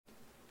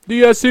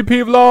The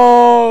SCP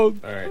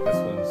vlog! Alright, this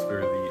one's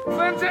for the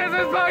Slim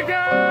Chances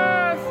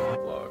Podcast!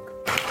 vlog.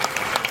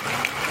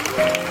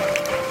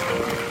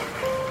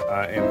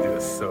 I am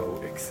just so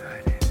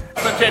excited.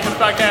 Slim Chances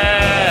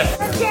Podcast!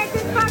 Slim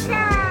Chances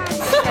Podcast!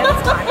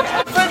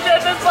 Slim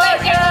Chances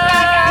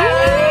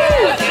Podcast!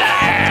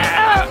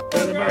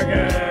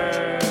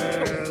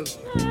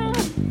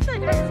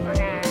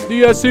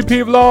 The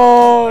SCP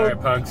vlog!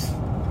 Alright, punks.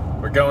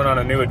 We're going on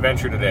a new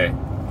adventure today.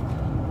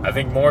 I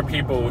think more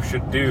people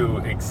should do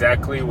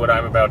exactly what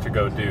I'm about to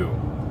go do.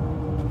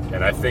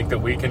 And I think that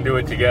we can do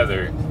it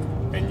together,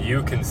 and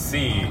you can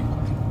see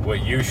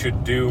what you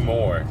should do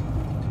more.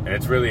 And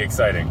it's really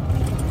exciting.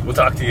 We'll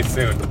talk to you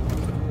soon.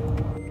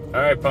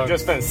 Alright, punks.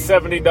 Just spent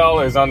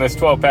 $70 on this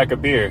 12-pack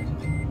of beer.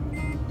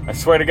 I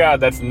swear to God,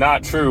 that's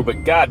not true,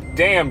 but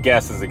goddamn,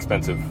 gas is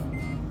expensive.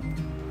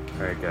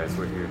 Alright, guys,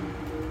 we're here.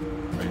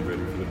 Are you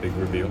ready for the big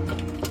reveal?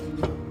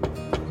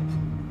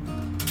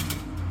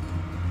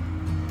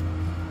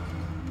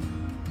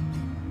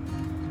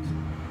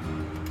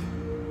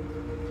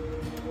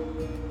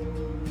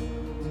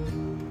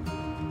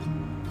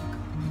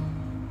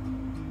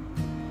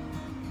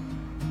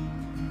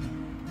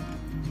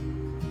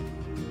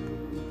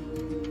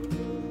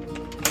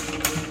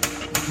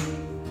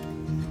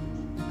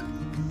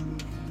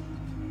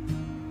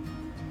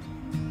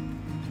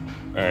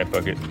 Alright,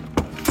 bucket.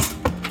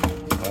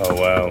 Oh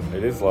wow,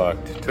 it is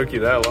locked. Took you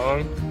that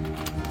long?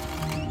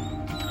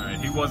 Alright,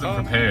 he wasn't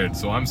prepared,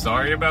 so I'm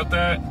sorry about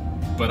that.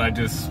 But I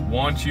just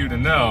want you to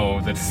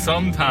know that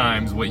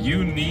sometimes what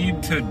you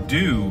need to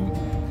do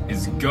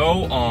is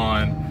go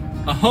on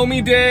a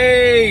homie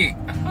day!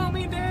 A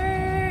homie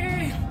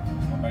day!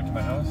 Going back to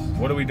my house?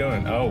 What are we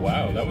doing? Oh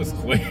wow, that was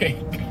quick.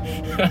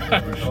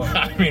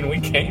 I mean, we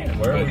can.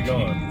 Where are we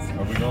going?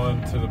 Are we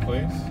going to the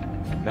place?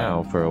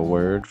 Now for a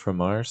word from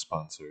our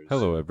sponsors.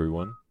 Hello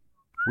everyone.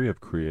 We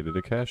have created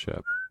a Cash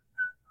App.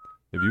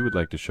 If you would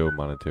like to show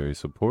monetary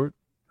support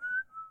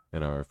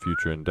in our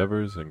future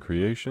endeavors and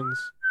creations,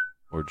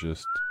 or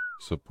just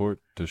support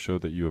to show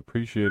that you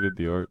appreciated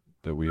the art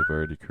that we have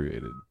already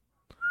created,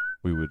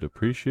 we would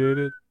appreciate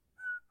it.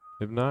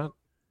 If not,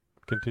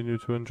 continue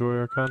to enjoy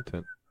our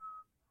content.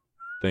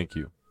 Thank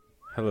you.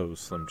 Hello,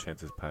 Slim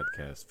Chances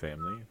Podcast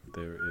family.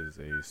 There is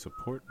a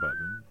support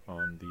button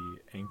on the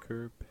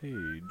Anchor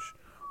page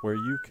where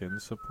you can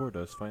support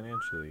us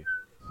financially.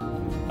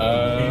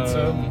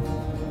 Pizza.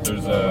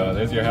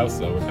 There's your house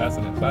though. We're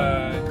passing it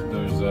by.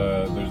 There's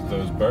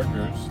those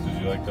burgers.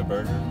 Did you like the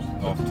burgers?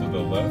 Off to the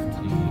left?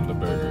 The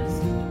burgers.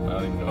 I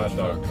don't even know what Hot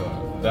you're dog talking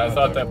club.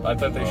 about. I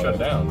thought they shut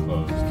down.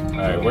 Closed.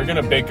 Alright, we're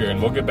gonna bicker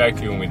and we'll get back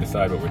to you when we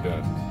decide what we're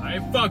doing. I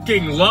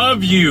fucking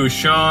love you,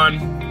 Sean!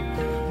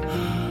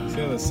 See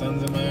how the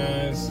sun's in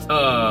my eyes?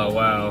 Oh,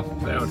 wow.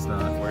 No, it's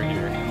not. We're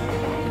here.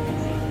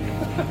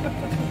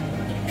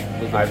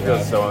 I feel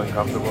so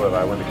uncomfortable if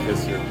I went to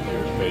kiss your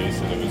face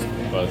and it was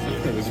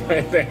fuzzy. It was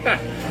right there.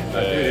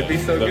 Dude, it'd be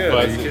so the good.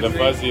 Fuzzy, the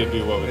fuzzy would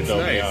be what would It's throw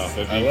me nice. off.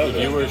 If I you, love if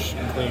it. you were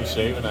clean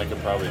shaven, I could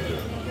probably do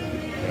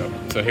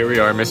it. So here we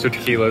are, Mr.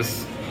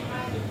 Tequilas.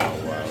 Oh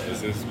wow,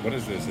 what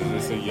is this? Is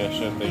this a yes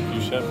chef, thank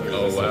you chef? Or is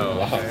Oh, this wow.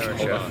 a vlog? Yeah, Hold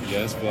chef. on.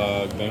 Yes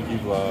vlog, thank you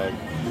vlog.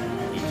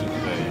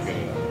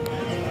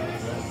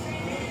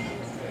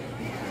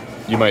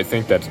 You might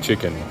think that's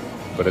chicken,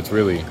 but it's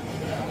really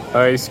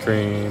ice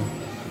cream.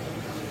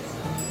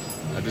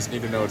 I just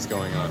need to know what's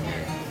going on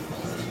here.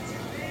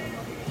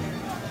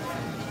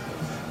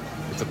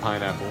 It's a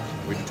pineapple.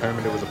 We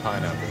determined it was a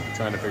pineapple.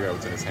 Trying to figure out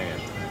what's in his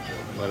hand.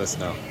 Let us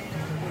know.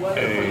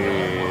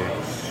 Hey,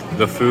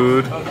 the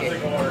food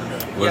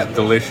was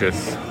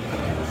delicious.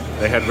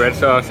 They had red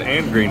sauce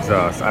and green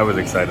sauce. I was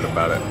excited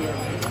about it.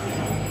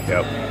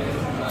 Yep.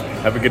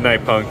 Have a good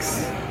night,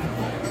 punks.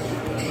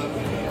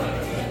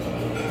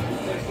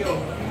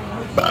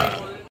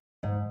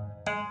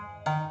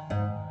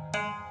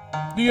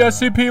 The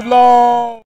SCP vlog!